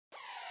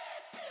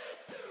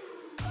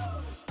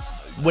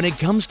When it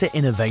comes to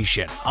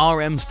innovation,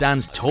 RM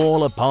stands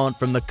tall apart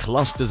from the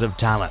clusters of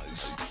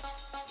talents.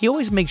 He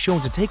always makes sure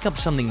to take up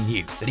something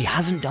new that he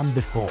hasn't done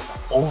before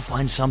or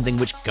find something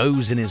which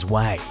goes in his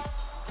way.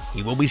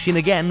 He will be seen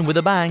again with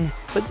a bang,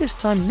 but this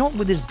time not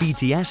with his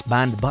BTS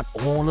band but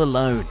all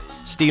alone,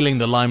 stealing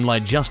the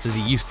limelight just as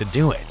he used to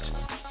do it.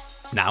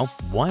 Now,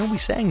 why are we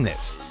saying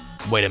this?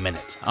 Wait a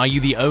minute, are you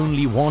the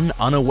only one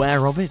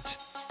unaware of it?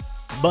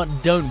 But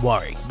don't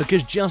worry,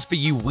 because just for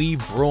you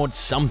we've brought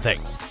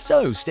something.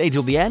 So stay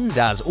till the end,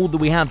 as all that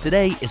we have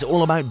today is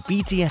all about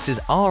BTS's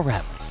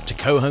RM to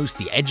co-host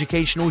the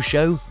educational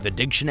show The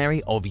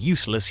Dictionary of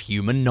Useless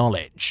Human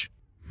Knowledge.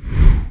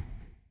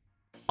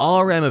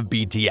 RM of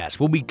BTS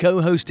will be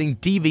co-hosting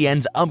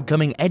TVN's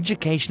upcoming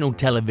educational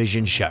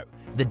television show,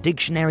 The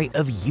Dictionary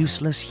of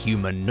Useless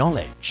Human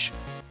Knowledge.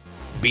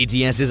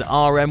 BTS's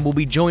RM will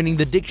be joining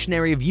The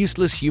Dictionary of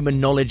Useless Human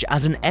Knowledge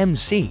as an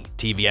MC,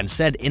 TVN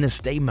said in a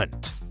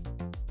statement.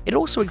 It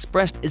also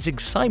expressed its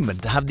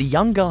excitement to have the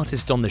young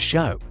artist on the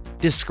show,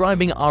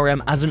 describing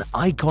RM as an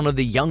icon of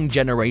the young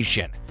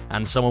generation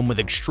and someone with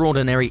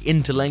extraordinary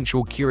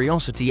intellectual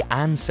curiosity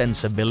and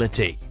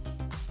sensibility.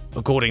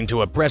 According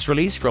to a press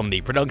release from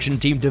the production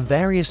team to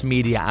various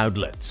media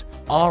outlets,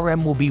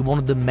 RM will be one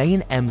of the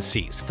main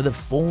MCs for the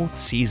 4th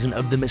season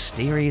of the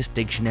mysterious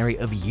Dictionary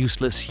of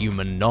Useless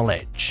Human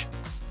Knowledge.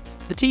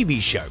 The TV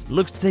show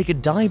looks to take a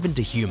dive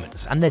into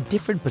humans and their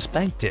different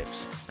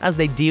perspectives as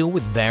they deal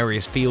with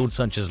various fields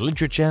such as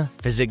literature,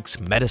 physics,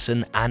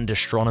 medicine, and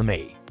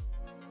astronomy.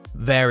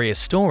 Various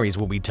stories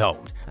will be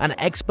told, and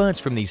experts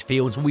from these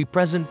fields will be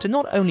present to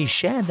not only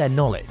share their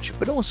knowledge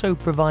but also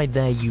provide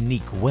their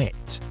unique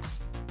wit.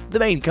 The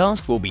main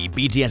cast will be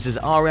BTS's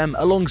RM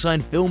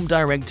alongside film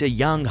director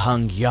Young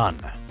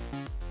Hung-yeon.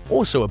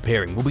 Also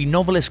appearing will be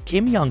novelist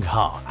Kim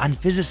Young-ha and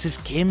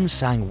physicist Kim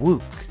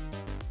Sang-wook.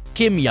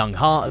 Kim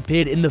Young-ha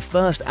appeared in the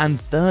 1st and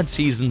 3rd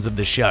seasons of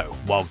the show,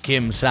 while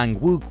Kim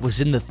Sang-wook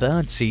was in the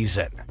 3rd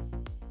season.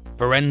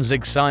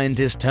 Forensic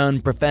scientist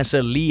turned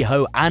Professor Lee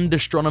Ho and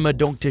astronomer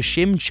Dr.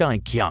 Shim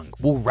Chae-kyung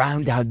will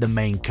round out the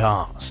main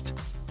cast.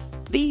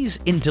 These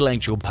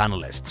intellectual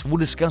panelists will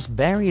discuss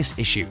various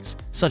issues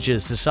such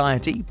as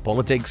society,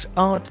 politics,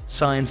 art,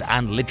 science,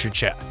 and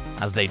literature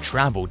as they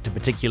travel to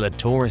particular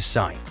tourist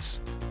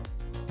sites.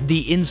 The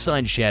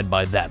insights shared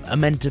by them are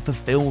meant to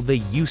fulfill the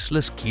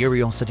useless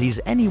curiosities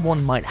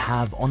anyone might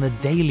have on a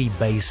daily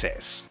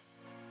basis.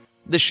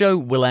 The show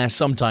will air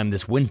sometime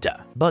this winter,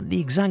 but the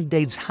exact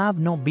dates have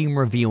not been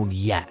revealed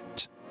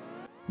yet.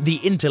 The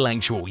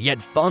intellectual yet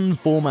fun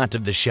format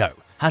of the show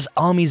has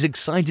ARMYs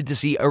excited to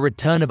see a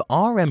return of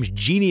RM's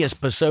genius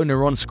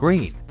persona on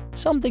screen,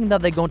 something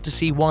that they got to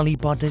see while he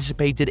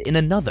participated in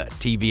another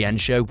TVN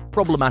show,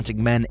 Problematic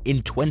Men,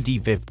 in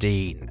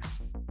 2015.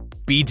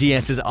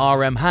 BTS's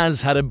RM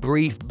has had a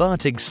brief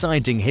but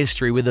exciting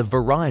history with a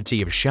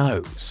variety of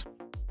shows.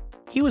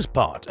 He was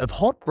part of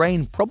Hot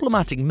Brain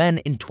Problematic Men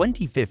in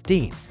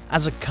 2015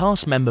 as a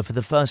cast member for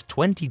the first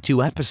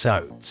 22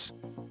 episodes.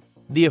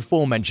 The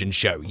aforementioned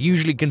show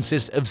usually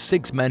consists of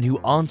 6 men who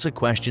answer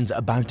questions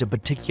about a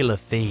particular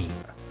theme.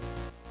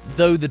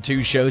 Though the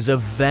two shows are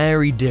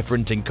very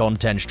different in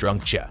content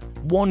structure,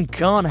 one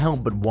can't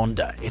help but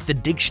wonder if the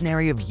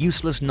Dictionary of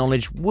Useless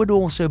Knowledge would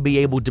also be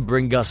able to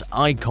bring us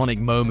iconic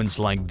moments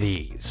like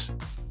these.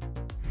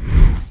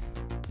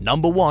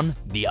 Number 1.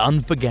 The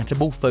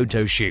unforgettable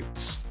photo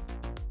shoots.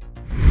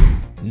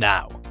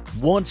 Now,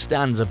 what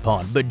stands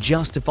apart but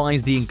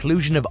justifies the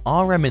inclusion of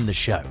RM in the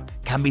show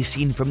can be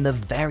seen from the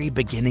very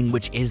beginning,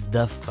 which is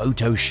the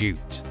photo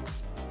shoot.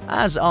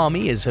 As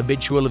ARMY is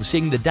habitual of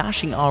seeing the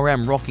dashing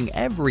RM rocking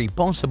every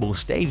possible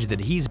stage that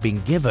he's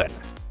been given.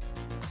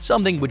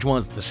 Something which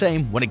was the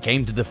same when it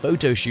came to the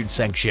photo shoot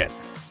section.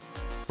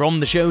 From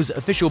the show's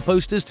official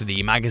posters to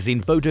the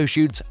magazine photo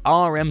shoots,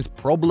 RM's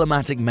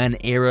Problematic Men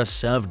era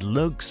served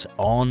looks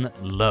on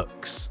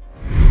looks.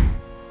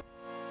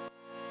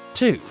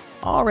 2.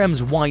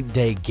 RM's White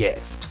Day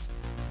Gift.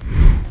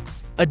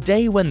 A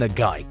day when the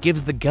guy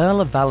gives the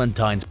girl a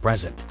Valentine's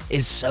present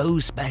is so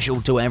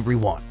special to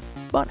everyone.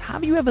 But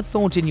have you ever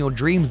thought in your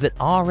dreams that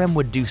RM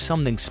would do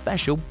something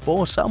special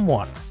for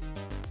someone?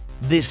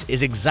 This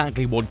is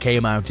exactly what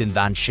came out in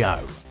that show.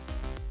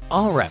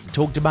 RM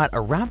talked about a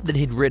rap that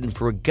he'd written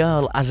for a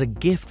girl as a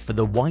gift for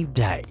the White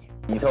Day.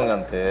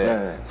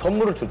 이성한테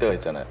선물을 줄 때가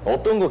있잖아요.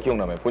 어떤 거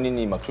기억나요?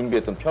 본인이 막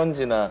준비했던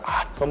편지나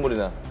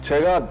선물이나.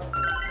 제가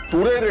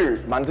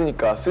노래를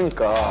만드니까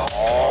쓰니까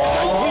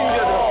이게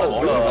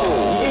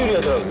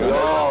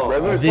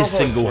유리하더라고요. This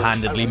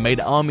single-handedly made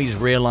ARMYs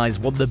realize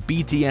what the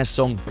BTS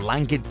song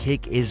Blanket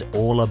Kick is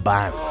all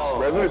about.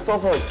 랩을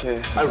써서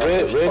이렇게.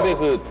 랩의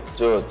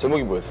그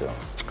제목이 뭐였어요?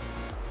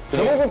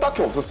 제목은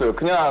딱히 없었어요.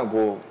 그냥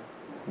뭐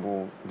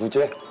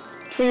무죄?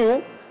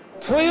 투유?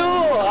 투유!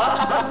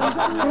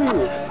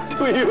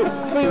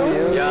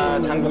 야,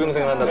 장국영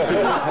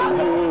생각난다.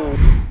 투유.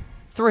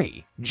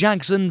 3.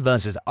 Jackson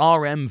vs.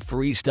 RM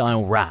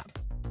Freestyle Rap.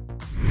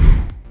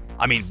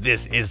 I mean,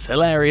 this is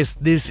hilarious.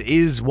 This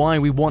is why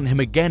we want him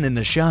again in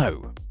the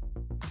show.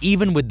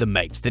 Even with the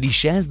mates that he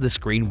shares the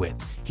screen with,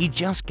 he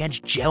just gets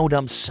gelled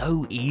up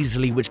so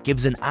easily, which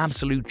gives an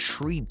absolute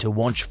treat to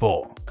watch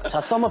for. 자,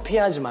 썸머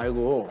피하지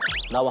말고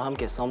나와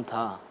함께 썸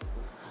타.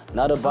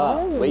 나를 봐,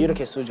 왜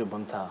이렇게 수줍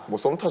범타. 뭐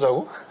썸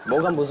타자고?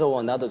 뭐가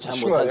무서워, 나도 잘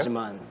친구 아니야?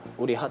 못하지만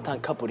우리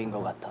핫한 커플인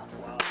것 같아.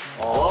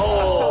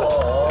 All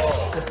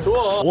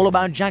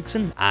About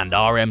Jackson and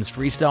RM's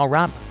freestyle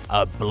rap,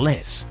 a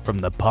bliss from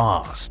the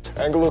past.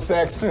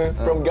 Anglo-Saxon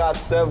from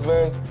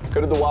God7.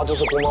 그래도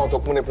와줘서 고마워.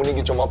 덕분에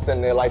분위기 좀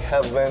업됐네 like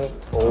heaven.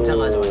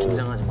 긴장하지 마,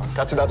 긴장하지 마.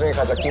 같이 나중에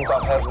가자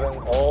김밥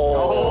heaven.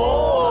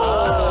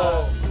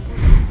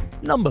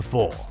 Number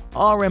 4.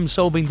 RM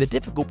solving the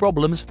difficult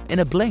problems in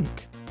a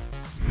blink.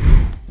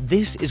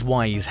 This is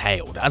why he's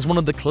hailed as one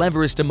of the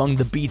cleverest among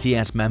the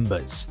BTS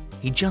members.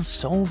 He just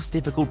solves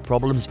difficult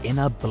problems in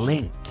a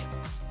blink.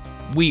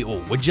 We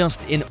all were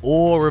just in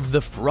awe of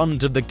the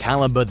front of the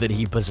caliber that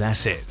he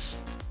possesses.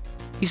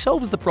 He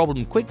solves the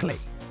problem quickly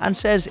and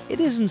says it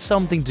isn't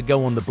something to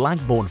go on the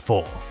blackboard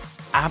for.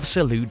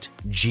 Absolute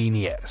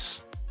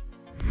genius.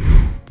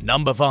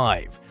 Number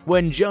 5.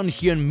 When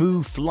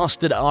𝗘𝘃𝗲𝗵𝗶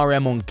flustered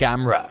RM on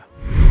camera.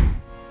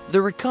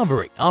 The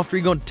recovery after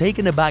he got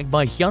taken aback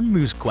by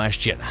Hyunwoo's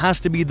question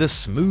has to be the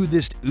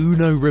smoothest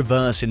Uno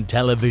reverse in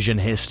television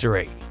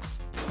history.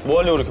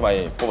 뭐 하려고 그렇게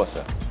많이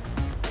뽑았어요?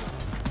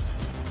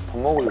 밥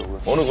먹으려고요.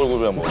 어느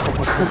걸그룹이랑 뭐?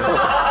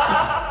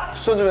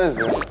 추천 좀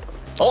해주세요.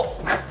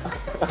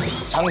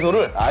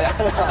 장소를?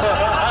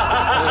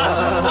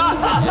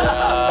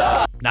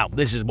 Now,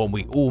 this is what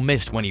we all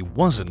missed when he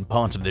wasn't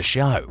part of the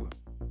show.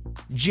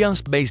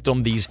 Just based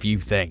on these few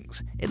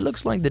things, it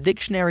looks like the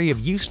Dictionary of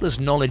Useless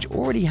Knowledge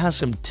already has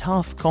some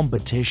tough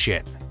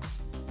competition.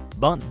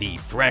 But the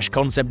fresh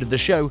concept of the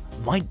show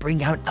might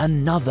bring out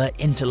another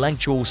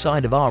intellectual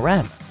side of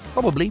RM,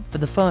 probably for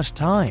the first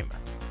time.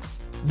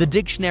 The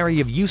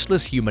Dictionary of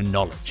Useless Human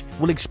Knowledge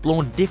will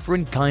explore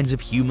different kinds of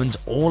humans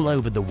all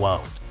over the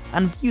world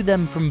and view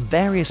them from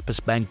various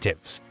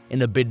perspectives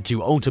in a bid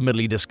to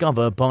ultimately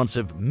discover parts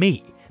of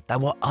me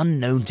that were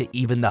unknown to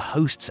even the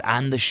hosts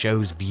and the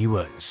show's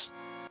viewers.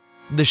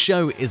 The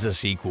show is a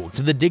sequel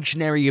to the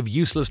Dictionary of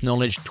Useless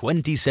Knowledge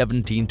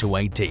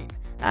 2017-18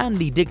 and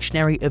the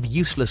Dictionary of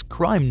Useless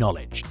Crime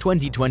Knowledge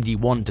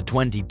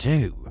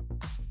 2021-22.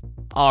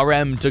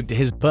 RM took to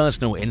his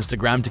personal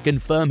Instagram to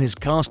confirm his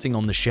casting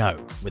on the show,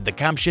 with the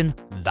caption,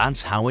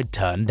 "That's how it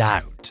turned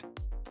out."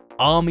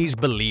 ARMYs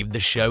believe the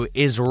show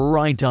is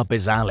right up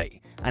his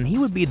alley, and he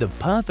would be the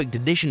perfect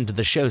addition to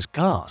the show's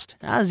cast,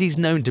 as he's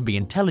known to be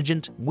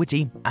intelligent,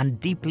 witty, and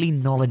deeply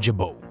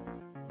knowledgeable.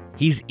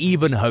 He's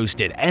even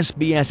hosted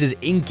SBS's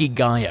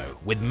𝗘𝘃𝗲𝗿𝗆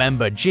with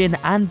member Jin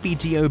and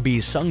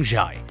BTOB's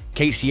Sungjae,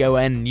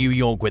 KCON New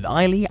York with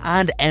𝗘𝗏,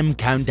 and M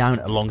Countdown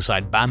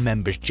alongside band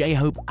members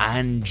J-Hope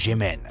and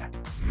Jimin.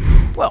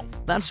 Well,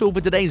 that's all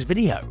for today's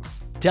video.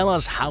 Tell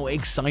us how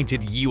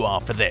excited you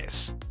are for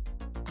this.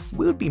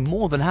 We would be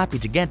more than happy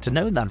to get to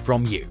know that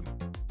from you.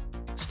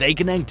 Stay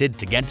connected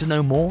to get to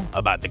know more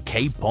about the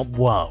K-pop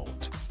world.